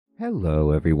Hello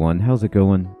everyone, how's it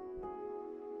going?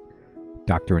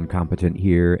 Dr. Incompetent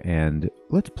here, and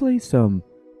let's play some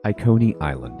Ikonei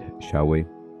Island, shall we?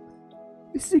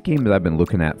 This is a game that I've been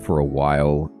looking at for a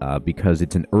while because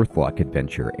it's an Earthlock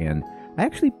Adventure, and I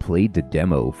actually played the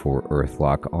demo for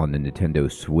Earthlock on the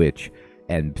Nintendo Switch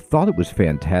and thought it was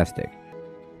fantastic.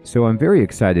 So I'm very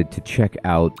excited to check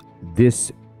out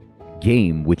this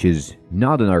game, which is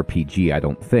not an RPG, I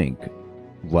don't think,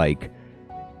 like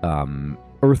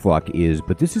Earthlock is,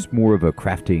 but this is more of a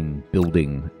crafting,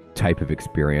 building type of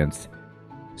experience.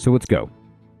 So let's go.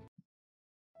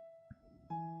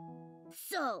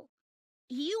 So,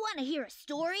 you want to hear a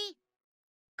story?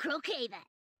 Croquet that.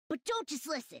 But don't just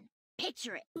listen.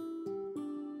 Picture it.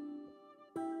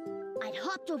 I'd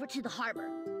hopped over to the harbor.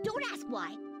 Don't ask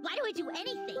why. Why do I do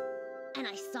anything? And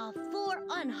I saw 4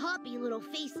 unhappy little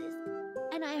faces.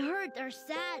 And I heard their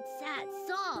sad, sad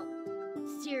song.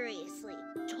 Seriously,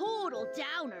 total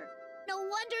downer. No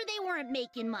wonder they weren't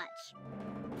making much.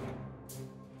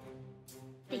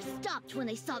 They stopped when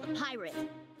they saw the pirates,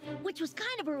 which was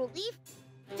kind of a relief.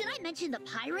 Did I mention the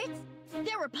pirates?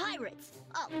 There were pirates.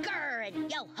 Oh, grr,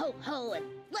 and yo-ho-ho, and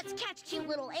let's catch cute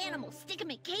little animals, stick them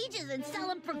in cages, and sell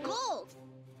them for gold.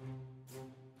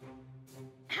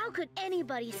 How could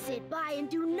anybody sit by and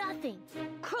do nothing?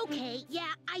 Croquet,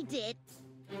 yeah, I did.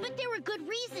 But there were good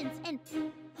reasons, and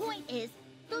point is,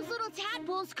 those little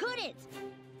tadpoles couldn't.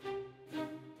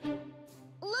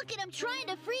 Look at them trying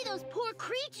to free those poor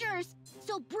creatures.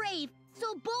 So brave,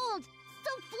 so bold,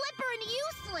 so flipper and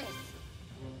useless.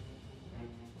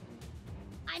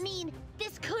 I mean,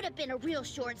 this could have been a real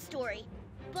short story,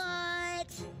 but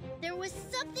there was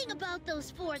something about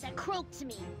those 4 that croaked to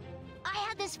me. I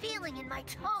had this feeling in my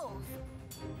toes.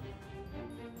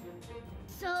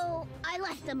 So I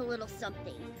left them a little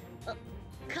something, a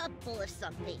couple of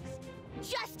somethings,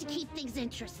 just to keep things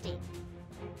interesting.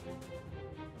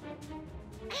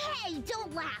 Hey,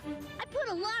 don't laugh. I put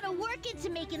a lot of work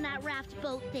into making that raft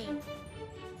boat thing.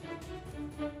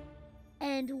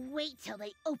 And wait till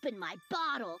they open my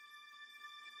bottle.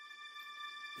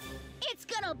 It's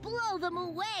gonna blow them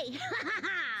away.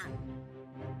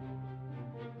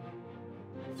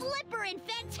 Flipper and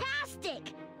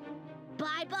fantastic.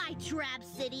 Bye-bye, Trap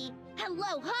City.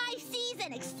 Hello, high seas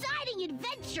and exciting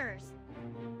adventures.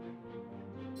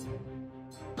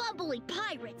 Bubbly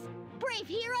pirates, brave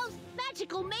heroes,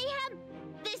 magical mayhem.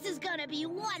 This is gonna be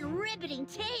one riveting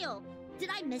tale. Did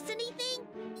I miss anything?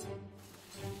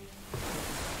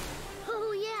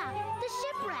 Oh yeah, the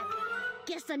shipwreck.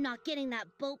 Guess I'm not getting that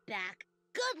boat back.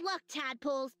 Good luck,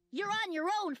 tadpoles. You're on your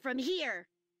own from here.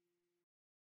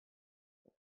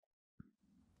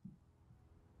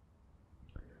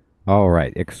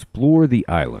 Alright, explore the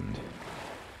island.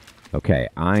 Okay,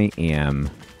 I am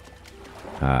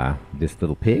this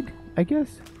little pig, I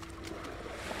guess?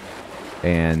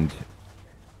 And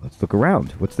let's look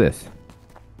around. What's this?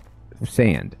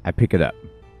 Sand. I pick it up.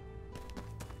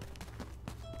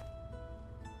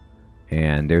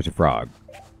 And there's a frog.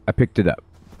 I picked it up.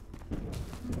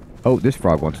 Oh, this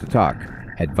frog wants to talk.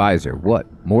 Advisor, what?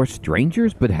 More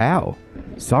strangers? But how?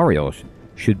 Sariel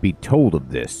should be told of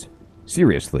this.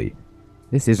 Seriously,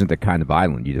 this isn't the kind of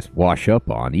island you just wash up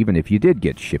on, even if you did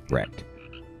get shipwrecked.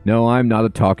 No, I'm not a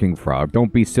talking frog.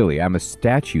 Don't be silly. I'm a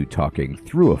statue talking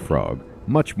through a frog.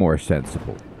 Much more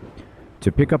sensible.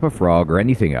 To pick up a frog or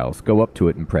anything else, go up to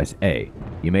it and press A.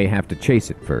 You may have to chase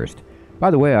it first.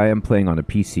 By the way, I am playing on a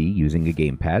PC using a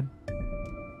gamepad.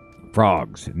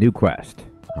 Frogs. New quest.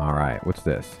 Alright, what's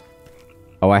this?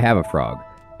 Oh, I have a frog.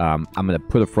 I'm going to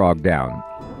put a frog down.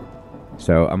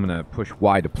 So I'm going to push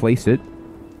Y to place it.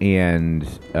 And,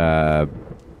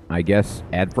 I guess,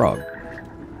 add frog.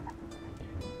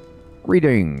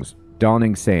 Greetings.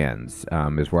 Dawning Sands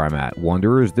is where I'm at.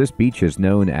 Wanderers, this beach is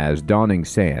known as Dawning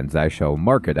Sands. I shall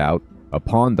mark it out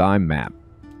upon thy map.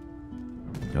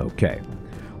 Okay.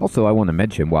 Also, I want to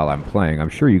mention while I'm playing, I'm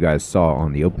sure you guys saw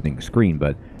on the opening screen,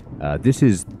 but this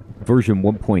is version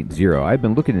 1.0. I've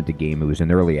been looking at the game. It was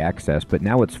in early access, but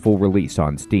now it's full release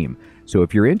on Steam. So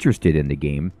if you're interested in the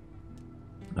game,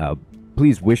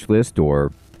 please wishlist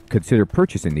or consider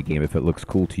purchasing the game if it looks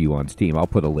cool to you on Steam. I'll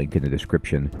put a link in the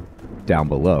description down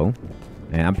below.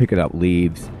 And I'm picking up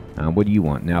leaves. What do you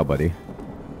want now, buddy?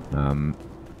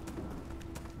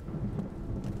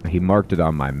 He marked it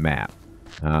on my map.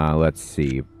 Let's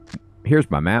see. Here's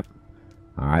my map.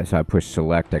 Alright, so I push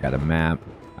select. I got a map.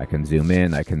 I can zoom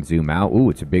in. I can zoom out. Ooh,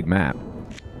 it's a big map.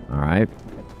 Alright.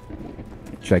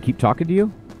 Should I keep talking to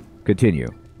you? Continue.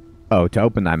 Oh, to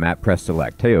open thy map, press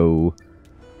select. Hey-oh.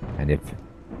 And if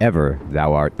ever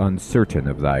thou art uncertain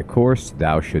of thy course,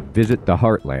 thou should visit the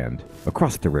Heartland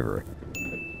across the river.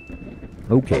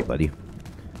 Okay, buddy.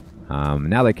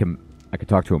 Now I can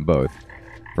talk to them both.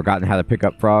 Forgotten how to pick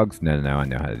up frogs? No, I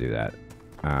know how to do that.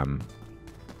 Alright,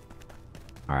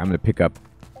 I'm going to pick up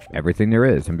everything there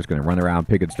is. I'm just going to run around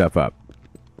picking stuff up.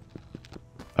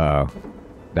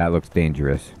 That looks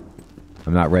dangerous.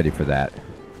 I'm not ready for that.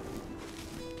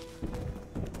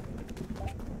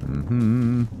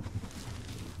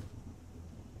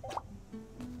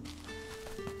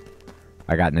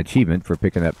 I got an achievement for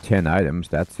picking up 10 items.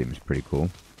 That seems pretty cool.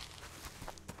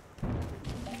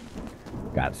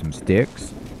 Got some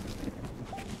sticks.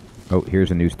 Oh,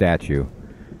 here's a new statue.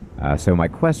 So my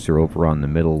quests are over on the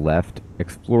middle left.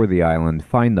 Explore the island,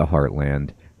 find the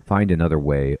heartland, find another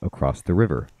way across the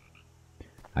river.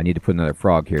 I need to put another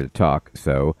frog here to talk,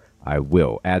 so I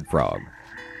will add frog.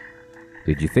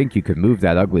 Did you think you could move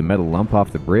that ugly metal lump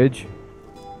off the bridge?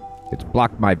 It's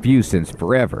blocked my view since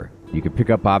forever. You can pick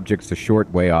up objects a short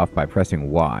way off by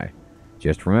pressing Y.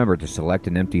 Just remember to select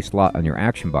an empty slot on your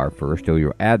action bar first, or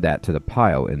you'll add that to the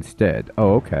pile instead.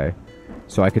 Oh, okay.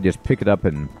 So I could just pick it up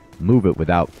and move it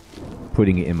without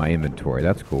putting it in my inventory.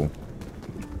 That's cool.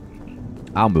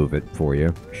 I'll move it for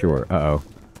you. Sure. Uh-oh.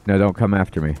 No, don't come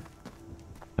after me.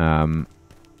 No,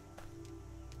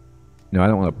 I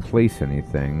don't want to place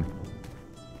anything.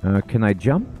 Can I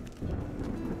jump?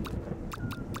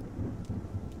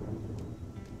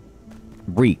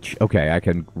 Reach. Okay, I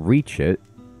can reach it,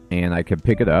 and I can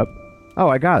pick it up. Oh,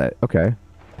 I got it. Okay.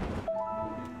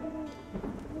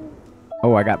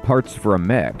 Oh, I got parts for a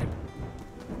mech.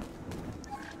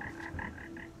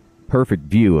 Perfect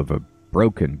view of a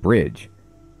broken bridge.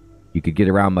 You could get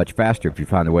around much faster if you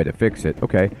found a way to fix it.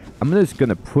 Okay, I'm just going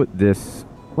to put this...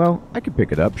 Well, I can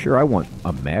pick it up. Sure, I want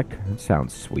a mech. That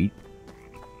sounds sweet.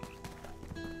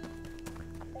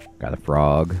 Got a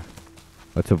frog.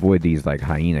 Let's avoid these, like,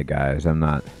 hyena guys. I'm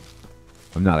not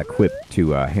equipped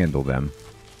to handle them.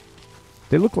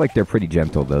 They look like they're pretty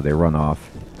gentle, though. They run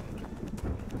off.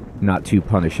 Not too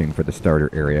punishing for the starter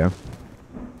area.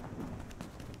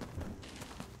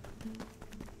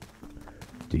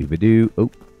 Doo-ba-doo.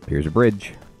 Oh, here's a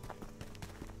bridge.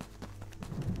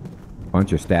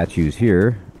 Bunch of statues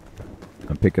here.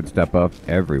 I'm picking stuff up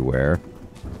everywhere.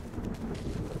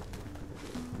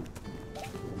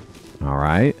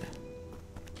 Alright.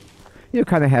 You know,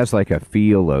 kind of has like a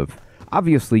feel of...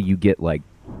 Obviously, you get like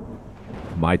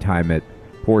my time at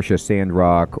Porsche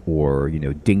Sandrock or, you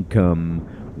know, Dinkum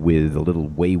with a little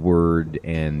Wayward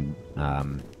and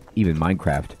even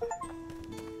Minecraft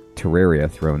Terraria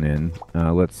thrown in.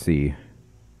 Let's see.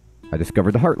 I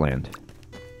discovered the Heartland.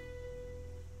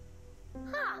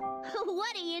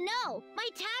 What do you know? My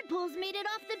tadpoles made it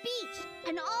off the beach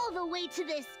and all the way to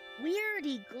this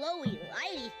weirdy, glowy,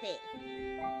 lighty thing.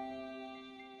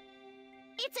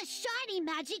 It's a shiny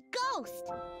magic ghost.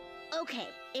 Okay,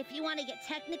 if you want to get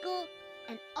technical,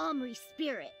 an Omri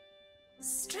spirit.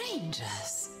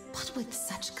 Strangers, but with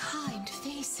such kind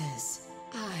faces.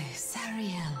 I,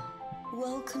 Sariel,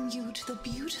 welcome you to the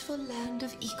beautiful land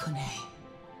of Ikonei.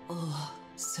 Or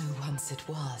so once it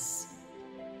was.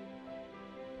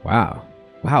 Wow.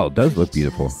 Wow, it does look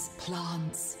beautiful. Creatures,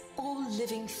 plants, all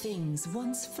living things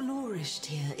once flourished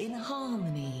here in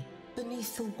harmony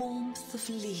beneath the warmth of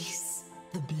Lys,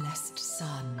 the blessed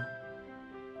sun.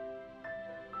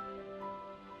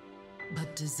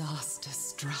 But disaster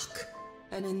struck,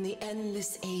 and in the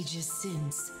endless ages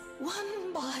since,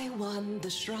 one by one the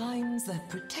shrines that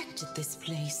protected this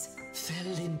place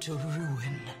fell into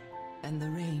ruin, and the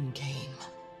rain came,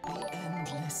 the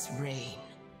endless rain.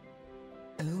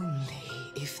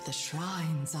 Only if the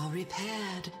shrines are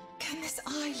repaired can this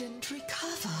island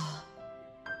recover.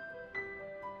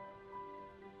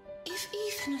 If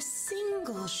even a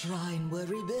single shrine were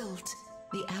rebuilt,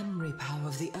 the Amri power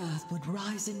of the earth would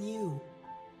rise anew.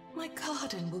 My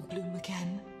garden will bloom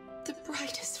again, the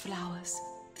brightest flowers,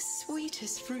 the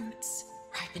sweetest fruits,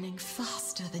 ripening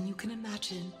faster than you can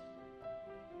imagine.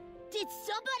 Did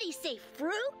somebody say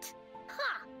fruit?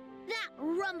 Ha! That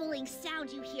rumbling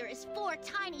sound you hear is 4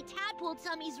 tiny tadpole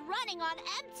tummies running on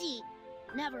empty.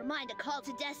 Never mind a call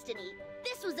to destiny.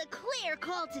 This was a clear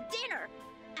call to dinner.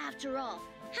 After all,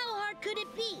 how hard could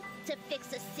it be to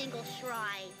fix a single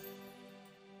shrine?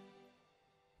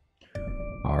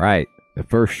 Alright, the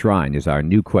first shrine is our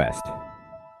new quest.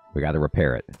 We gotta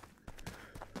repair it.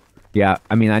 Yeah,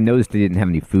 I mean, I noticed they didn't have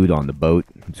any food on the boat.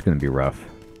 It's gonna be rough.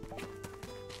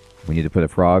 We need to put a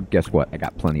frog. Guess what? I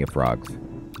got plenty of frogs.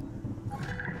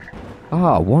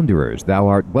 Ah, wanderers, thou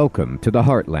art welcome to the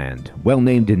Heartland. Well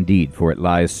named indeed, for it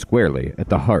lies squarely at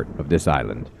the heart of this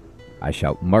island. I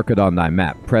shall mark it on thy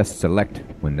map. Press select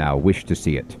when thou wish to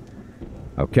see it.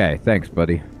 Okay, thanks,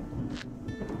 buddy.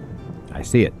 I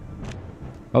see it.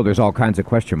 Oh, there's all kinds of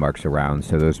question marks around,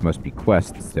 so those must be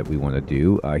quests that we want to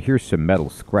do. Here's some metal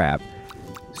scrap.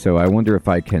 So I wonder if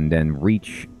I can then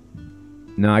reach...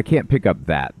 No, I can't pick up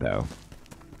that, though.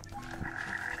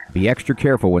 Be extra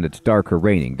careful when it's dark or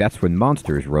raining. That's when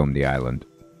monsters roam the island.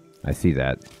 I see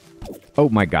that. Oh,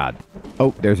 my God.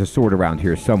 Oh, there's a sword around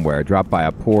here somewhere. Dropped by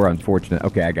a poor, unfortunate...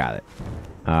 Okay, I got it.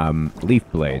 Leaf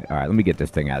blade. All right, let me get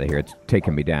this thing out of here. It's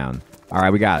taking me down. All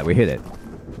right, we got it. We hit it.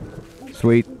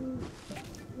 Sweet.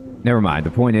 Never mind.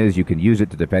 The point is, you can use it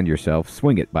to defend yourself.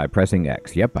 Swing it by pressing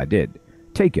X. Yep, I did.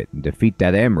 Take it and defeat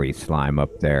that emery slime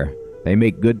up there. They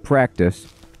make good practice.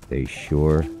 They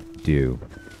sure do.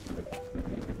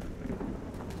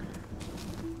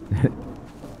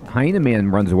 Hyena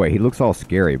Man runs away. He looks all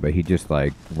scary, but he just,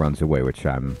 like, runs away, which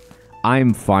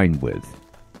I'm fine with.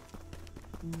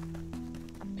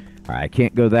 Alright, I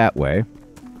can't go that way.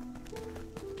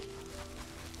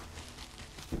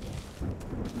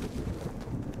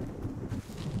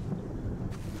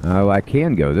 Oh, I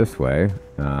can go this way.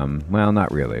 Well,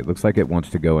 not really. It looks like it wants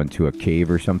to go into a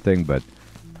cave or something, but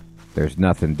there's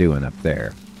nothing doing up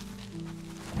there.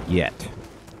 Yet.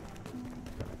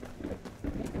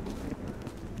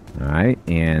 Alright,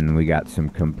 and we got some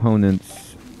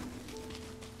components.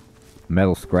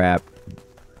 Metal scrap.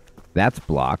 That's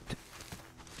blocked.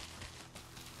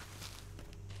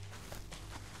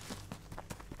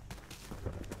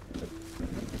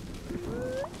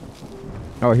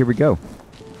 Oh, here we go.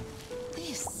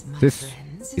 This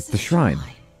is the shrine.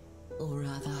 Or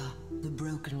rather, the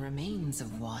broken remains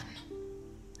of one.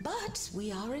 But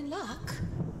we are in luck.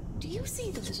 Do you see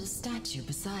the little statue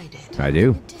beside it? I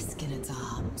do. The disc in its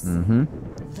arms. Mm-hmm.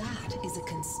 That is a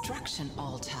construction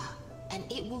altar, and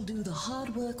it will do the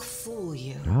hard work for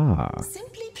you. Ah.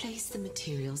 Simply place the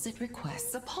materials it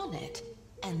requests upon it,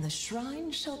 and the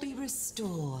shrine shall be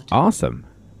restored. Awesome.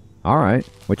 All right.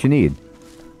 What you need?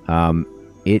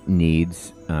 It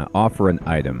needs offer an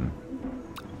item.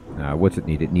 What's it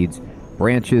need? It needs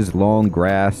branches, long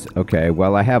grass. Okay,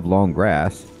 well, I have long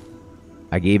grass.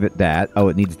 I gave it that. Oh,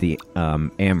 it needs the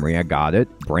amory. I got it.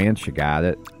 Branch, I got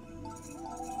it.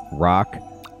 Rock.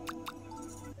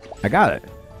 I got it.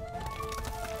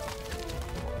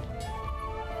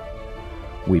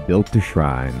 We built the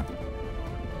shrine.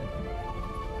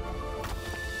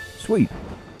 Sweet.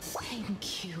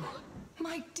 Thank you,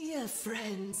 my dear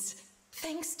friends.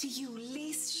 Thanks to you,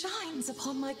 Lys shines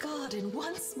upon my garden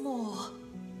once more.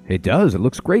 It does. It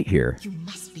looks great here. You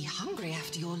must be hungry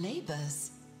after your labors.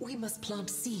 We must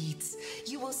plant seeds.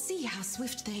 You will see how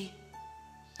swift they...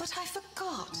 But I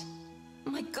forgot.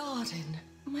 My garden.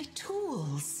 My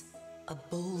tools. A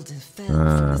boulder fell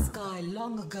from the sky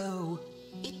long ago.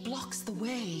 It blocks the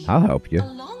way. I'll help you. A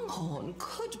longhorn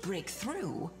could break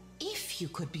through, if you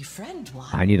could befriend one.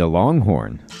 I need a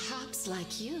longhorn. Perhaps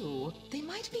like you, they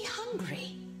might be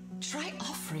hungry. Try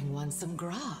offering one some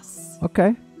grass.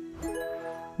 Okay.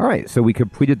 All right, so we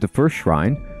completed the first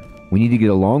shrine. We need to get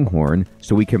a longhorn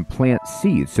so we can plant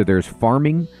seeds. So there's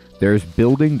farming, there's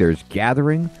building, there's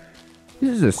gathering.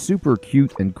 This is a super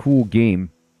cute and cool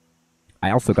game.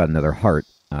 I also got another heart,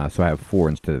 so I have 4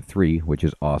 instead of 3, which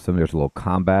is awesome. There's a little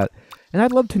combat. And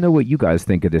I'd love to know what you guys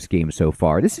think of this game so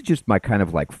far. This is just my kind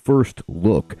of like first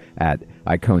look at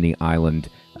Ikonei Island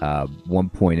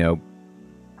 1.0.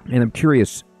 And I'm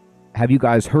curious, have you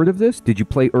guys heard of this? Did you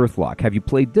play Earthlock? Have you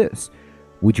played this?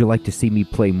 Would you like to see me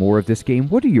play more of this game?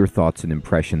 What are your thoughts and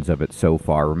impressions of it so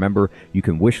far? Remember, you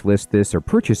can wishlist this or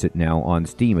purchase it now on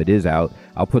Steam. It is out.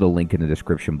 I'll put a link in the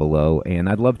description below, and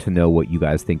I'd love to know what you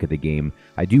guys think of the game.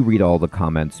 I do read all the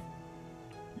comments,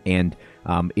 and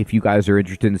if you guys are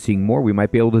interested in seeing more, we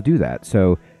might be able to do that.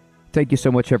 So, thank you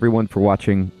so much, everyone, for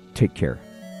watching. Take care.